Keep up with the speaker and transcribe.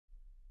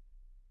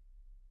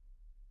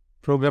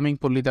Programming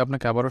পল্লীতে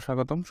আপনাকে আবারও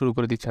স্বাগতম। শুরু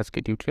করে দিচ্ছি আজকে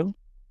টিউটোরিয়াল।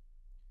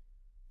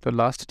 তো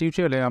লাস্ট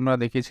টিউটোরিয়ালে আমরা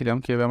দেখিয়েছিলাম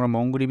কীভাবে আমরা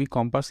MongoDB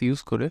কম্পাস ইউজ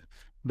করে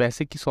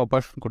বেসিক কিছু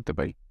অপারেশন করতে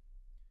পারি।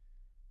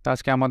 তো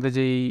আজকে আমাদের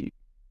যেই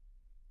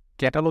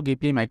ক্যাটালগ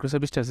API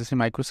মাইক্রোসার্ভিসটা আছে সেই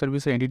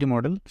মাইক্রোসার্ভিসের এন্টিটি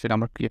মডেল সেটা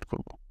আমরা ক্রিয়েট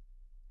করব।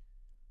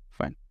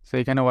 ফাইন। সো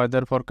এখানে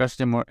ওয়েদার ফরকাস্ট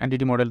যে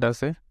এন্টিটি মডেলটা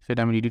আছে সেটা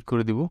আমি ডিলিট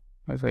করে দিব।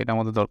 সো এটা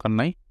আমাদের দরকার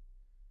নাই।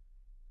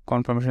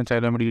 কনফার্মেশন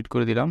চাইলে আমি ডিলিট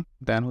করে দিলাম।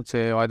 দেন হচ্ছে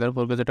ওয়েদার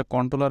ফরকাস্ট যেটা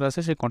কন্ট্রোলার আছে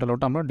সেই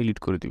কন্ট্রোলারটা আমরা ডিলিট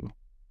করে দিব।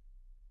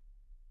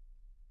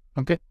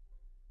 ওকে,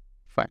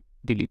 ফাইন,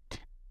 ডিলিট।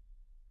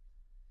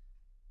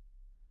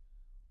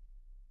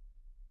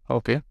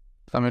 ওকে,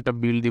 তো আমি একটা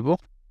বিল দিব।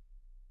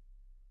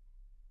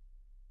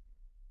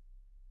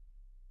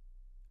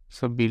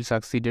 সো বিল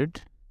সাকসিডেড।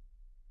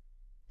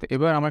 তো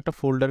এবার আমরা একটা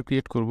ফোল্ডার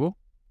ক্রিয়েট করব,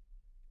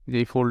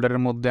 যেই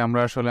ফোল্ডারের মধ্যে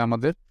আমরা আসলে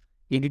আমাদের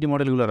এন্টিটি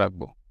মডেলগুলো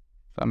রাখবো।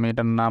 তো আমি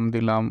এটার নাম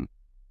দিলাম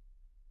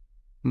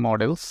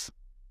মডেলস।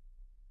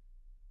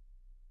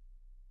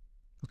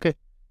 ওকে,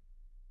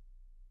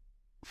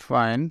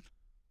 ফাইন।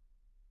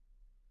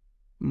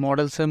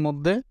 মডেলসের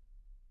মধ্যে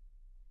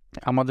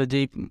আমাদের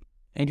যেই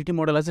এন্টিটি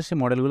মডেল আছে সেই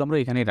মডেলগুলো আমরা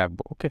এখানেই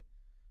রাখবো। ওকে,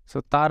 সো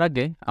তার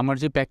আগে আমার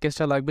যে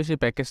প্যাকেজটা লাগবে সেই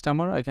প্যাকেজটা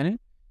আমরা এখানে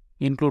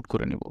ইনক্লুড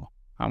করে নিব।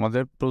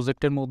 আমাদের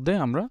প্রজেক্টের মধ্যে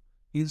আমরা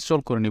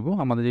ইনস্টল করে নিব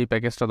আমাদের যেই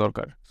প্যাকেজটা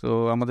দরকার। সো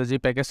আমাদের যে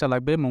প্যাকেজটা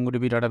লাগবে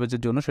MongoDB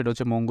ডাটাবেজের জন্য সেটা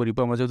হচ্ছে MongoRepo।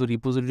 আমরা যেহেতু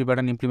রিপোজিটরি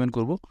প্যাটার্ন ইমপ্লিমেন্ট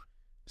করব,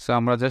 সো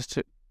আমরা জাস্ট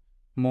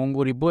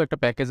MongoRepo একটা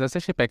প্যাকেজ আছে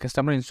সেই প্যাকেজটা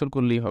আমরা ইনস্টল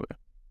করলেই হবে।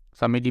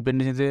 সো আমি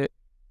ডিপেন্ডেন্সিতে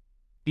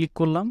ক্লিক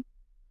করলাম,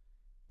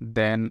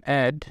 দেন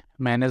অ্যাড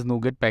ম্যানেজ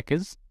NuGet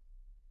প্যাকেজ।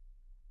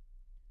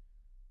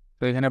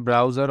 তো এখানে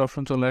ব্রাউজার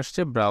অপশন চলে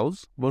আসছে। ব্রাউজ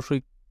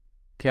অবশ্যই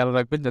খেয়াল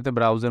রাখবেন যাতে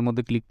ব্রাউজের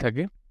মধ্যে ক্লিক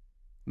থাকে।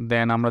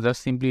 দেন আমরা জাস্ট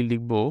সিম্পলি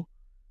লিখব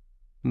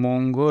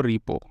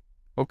MongoRepo।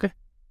 ওকে,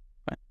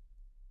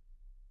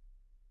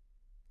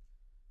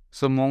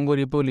 সো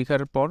MongoRepo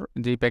লেখার পর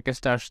যেই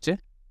প্যাকেজটা আসছে,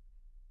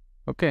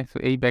 ওকে, সো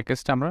এই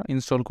প্যাকেজটা আমরা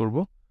ইনস্টল করব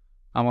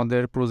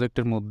আমাদের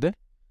প্রজেক্টের মধ্যে।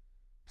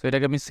 সো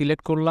এটাকে আমি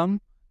সিলেক্ট করলাম,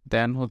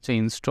 দেন হচ্ছে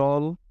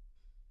ইনস্টল,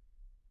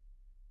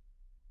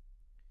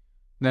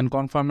 দেন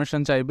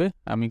কনফার্মেশন চাইবে,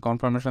 আমি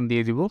কনফার্মেশন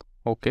দিয়ে দিব।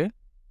 ওকে,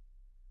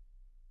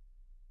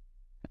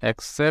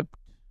 অ্যাকসেপ্ট,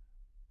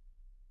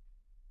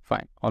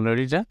 ফাইন।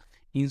 অলরেডি যা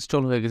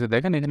ইনস্টল হয়ে গেছে,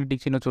 দেখেন এখানে টিক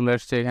চিহ্ন চলে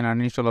আসছে, এখানে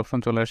আনইনস্টল অপশন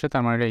চলে আসছে,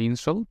 তার মানে এটা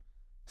ইনস্টল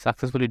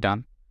সাকসেসফুলি ডান।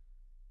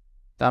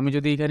 তা আমি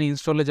যদি এখানে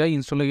ইনস্টলে যাই,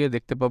 ইনস্টলে গিয়ে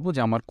দেখতে পাবো যে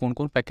আমার কোন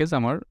কোন প্যাকেজ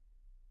আমার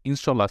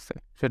ইনস্টল আছে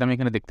সেটা আমি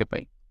এখানে দেখতে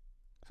পাই।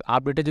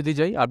 আপডেটে যদি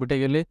যাই, আপডেটে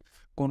গেলে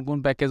কোন কোন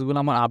প্যাকেজগুলো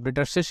আমার আপডেট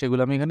আসছে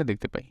সেগুলো আমি এখানে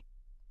দেখতে পাই।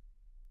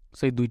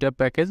 সো এই দুইটা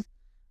প্যাকেজ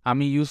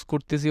আমি ইউজ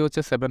করতেছি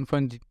হচ্ছে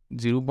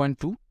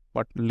 7.0.2,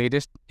 বাট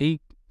লেটেস্ট এই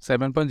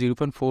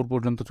 7.0.4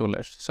 পর্যন্ত চলে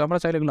আসছে। সো আমরা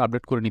চাইলে এগুলো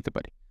আপডেট করে নিতে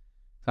পারি।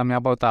 আমি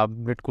আপাতত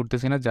আপডেট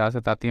করতেছি না, যা আছে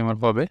তাতেই আমার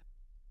হবে।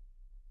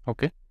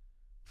 ওকে,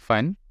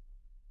 ফাইন।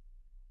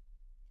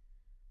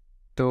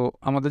 তো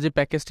আমাদের যে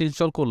প্যাকেজটি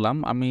ইনস্টল করলাম,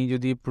 আমি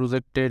যদি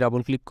প্রজেক্টে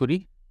ডাবল ক্লিক করি,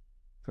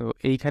 তো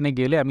এইখানে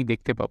গেলে আমি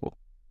দেখতে পাবো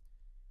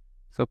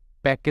সো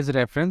প্যাকেজ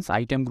রেফারেন্স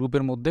আইটেম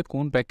গ্রুপের মধ্যে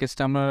কোন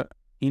প্যাকেজটা আমরা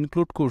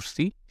ইনক্লুড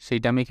করছি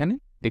সেইটা আমি এখানে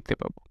দেখতে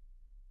পাবো।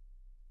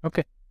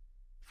 ওকে,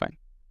 ফাইন।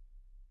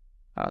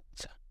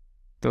 আচ্ছা,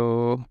 তো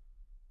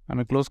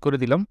আমি ক্লোজ করে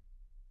দিলাম।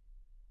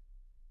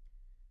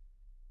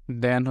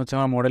 দেন হচ্ছে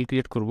আমার মডেল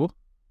ক্রিয়েট করব।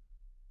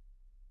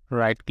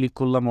 রাইট ক্লিক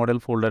করলাম মডেল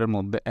ফোল্ডারের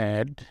মধ্যে,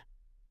 অ্যাড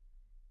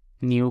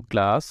নিউ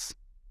ক্লাস।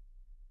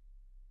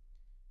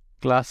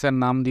 ক্লাসের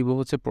নাম দিব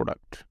হচ্ছে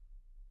প্রোডাক্ট।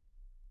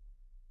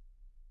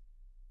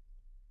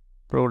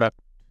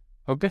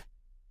 ওকে,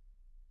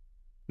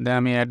 দেন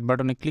আমি অ্যাড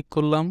বাটনে ক্লিক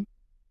করলাম।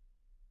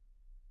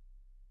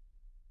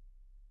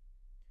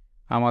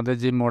 আমাদের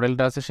যে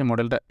মডেলটা আছে সেই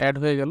মডেলটা অ্যাড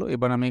হয়ে গেল।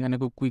 এবার আমি এখানে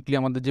খুব কুইকলি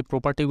আমাদের যে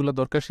প্রপার্টিগুলো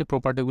দরকার সেই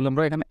প্রপার্টিগুলো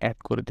আমরা এখানে অ্যাড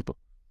করে দিব।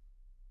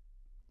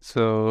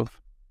 সো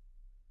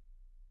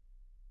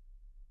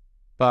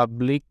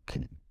পাবলিক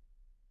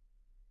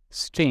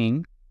স্ট্রিং,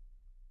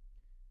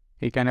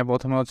 এখানে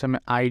প্রথমে হচ্ছে আমি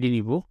আইডি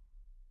নিব।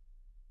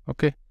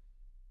 ওকে,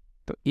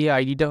 তো এই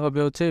আইডিটা হবে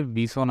হচ্ছে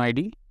বিসন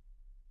আইডি।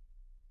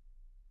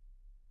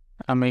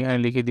 আমি এখানে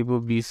লিখে দিব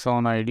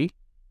বিসন আইডি।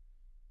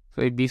 তো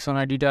এই বিসন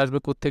আইডিটা আসবে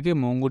কোত্থেকে?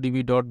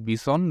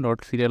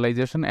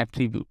 MongoDB.bison.serialization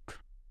attribute।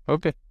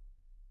 ওকে,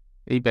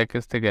 এই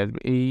প্যাকেজ থেকে আসবে,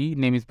 এই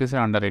নেম স্পেসের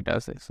আন্ডার এটা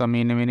আছে। সো আমি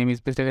নেম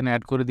স্পেসটা এখানে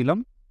অ্যাড করে দিলাম।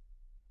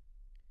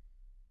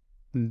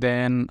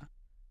 দেন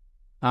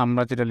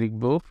আমরা যেটা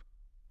লিখব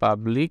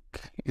পাবলিক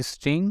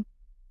স্ট্রিং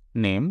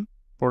নেম,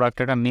 প্রোডাক্ট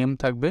একটা নেম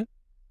থাকবে,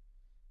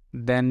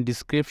 দেন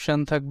ডিসক্রিপশন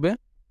থাকবে,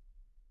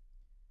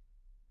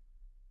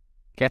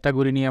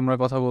 ক্যাটাগরি নিয়ে আমরা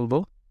কথা বলবো।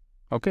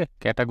 ওকে,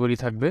 ক্যাটাগরি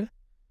থাকবে,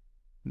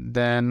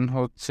 দেন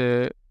হচ্ছে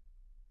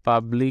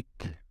পাবলিক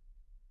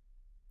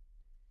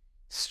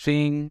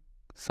স্ট্রিং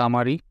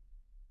সামারি,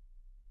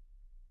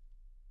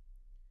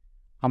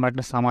 আমরা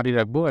একটা সামারি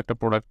রাখবো একটা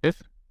প্রোডাক্টের।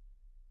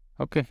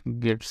 ওকে,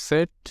 গেট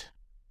সেট।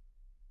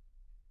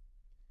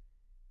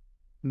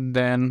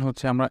 দেন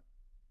হচ্ছে আমরা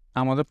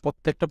আমাদের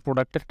প্রত্যেকটা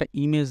প্রোডাক্টের একটা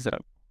ইমেজ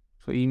রাখবো।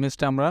 সো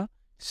ইমেজটা আমরা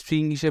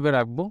স্ট্রিং হিসেবে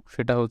রাখবো,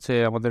 সেটা হচ্ছে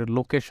আমাদের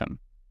লোকেশন।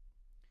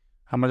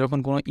 আমরা যখন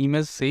কোনো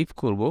ইমেজ সেভ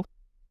করব,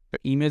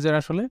 ইমেজের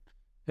আসলে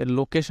এর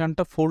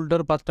লোকেশনটা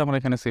ফোল্ডার পাথটা আমরা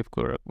এখানে সেভ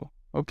করে রাখবো।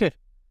 ওকে,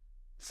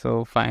 so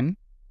fine,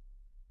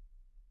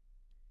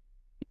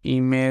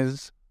 image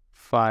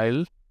file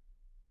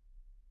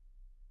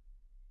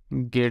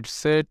get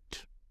set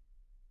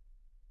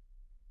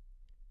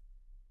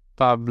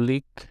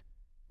public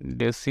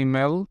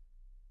decimal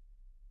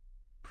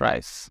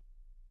price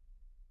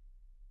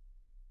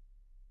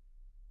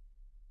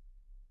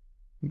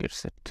get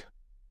set.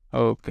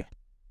 ওকে,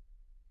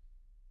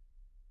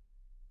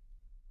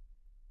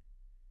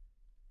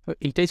 তো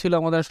এইটাই ছিল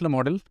আমাদের আসলে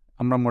মডেল।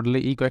 আমরা মডেলে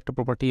এই কয়েকটা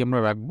প্রপার্টি আমরা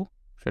রাখবো।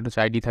 সেটা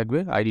হচ্ছে আইডি থাকবে,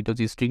 আইডিটা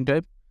হচ্ছে স্ট্রিং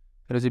টাইপ,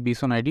 এটা হচ্ছে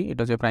বিসন আইডি,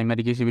 এটা হচ্ছে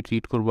প্রাইমারি হিসেবে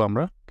ট্রিট করবো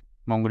আমরা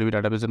MongoDB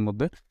ডাটাবেসের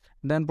মধ্যে।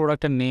 দেন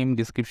প্রোডাক্টের নেম,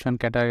 ডিসক্রিপশন,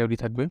 ক্যাটাগরি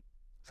থাকবে,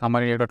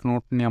 সামারি একটা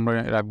নোট নিয়ে আমরা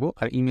রাখবো।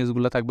 আর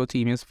ইমেজগুলো থাকবে হচ্ছে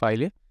ইমেজ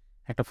ফাইলে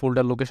একটা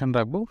ফোল্ডার লোকেশন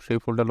রাখবো, সেই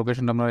ফোল্ডার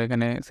লোকেশনটা আমরা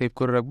এখানে সেভ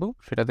করে রাখবো,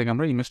 সেটা থেকে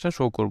আমরা ইমেজটা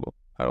শো করবো।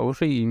 আর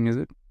অবশ্যই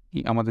ইমেজের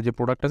আমাদের যে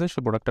প্রোডাক্ট আছে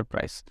সেই প্রোডাক্টের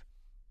প্রাইস,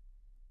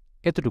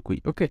 এতটুকুই।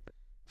 ওকে,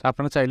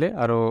 আপনারা চাইলে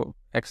আরও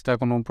এক্সট্রা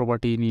কোনো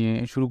প্রপার্টি নিয়ে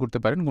শুরু করতে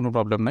পারেন, কোনো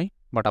প্রবলেম নাই,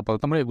 বাট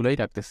আপাতত আমরা এগুলাই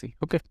রাখতেছি।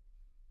 ওকে,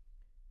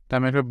 তো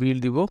আমি একটা বিল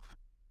দিব,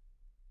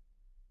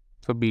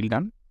 তো বিল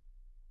ডান।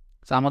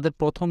 তো আমাদের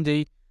প্রথম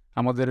যেই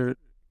আমাদের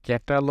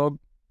ক্যাটালগ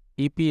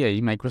এপিআই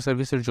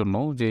মাইক্রোসার্ভিসের জন্য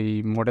যেই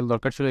মডেল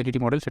দরকার ছিল, এডিটি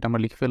মডেল, সেটা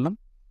আমরা লিখে ফেললাম।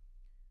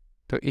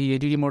 তো এই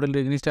এডিটি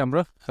মডেলের জিনিসটা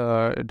আমরা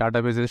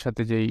ডাটাবেসের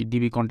সাথে যেই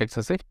ডিবি কন্টেক্স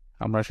আছে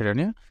আমরা সেটা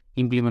নিয়ে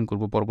ইমপ্লিমেন্ট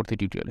করবো পরবর্তী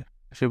টিউটোরিয়ালে।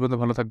 সে পর্যন্ত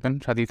ভালো থাকবেন,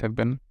 সাথেই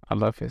থাকবেন।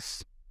 আল্লাহ হাফেজ।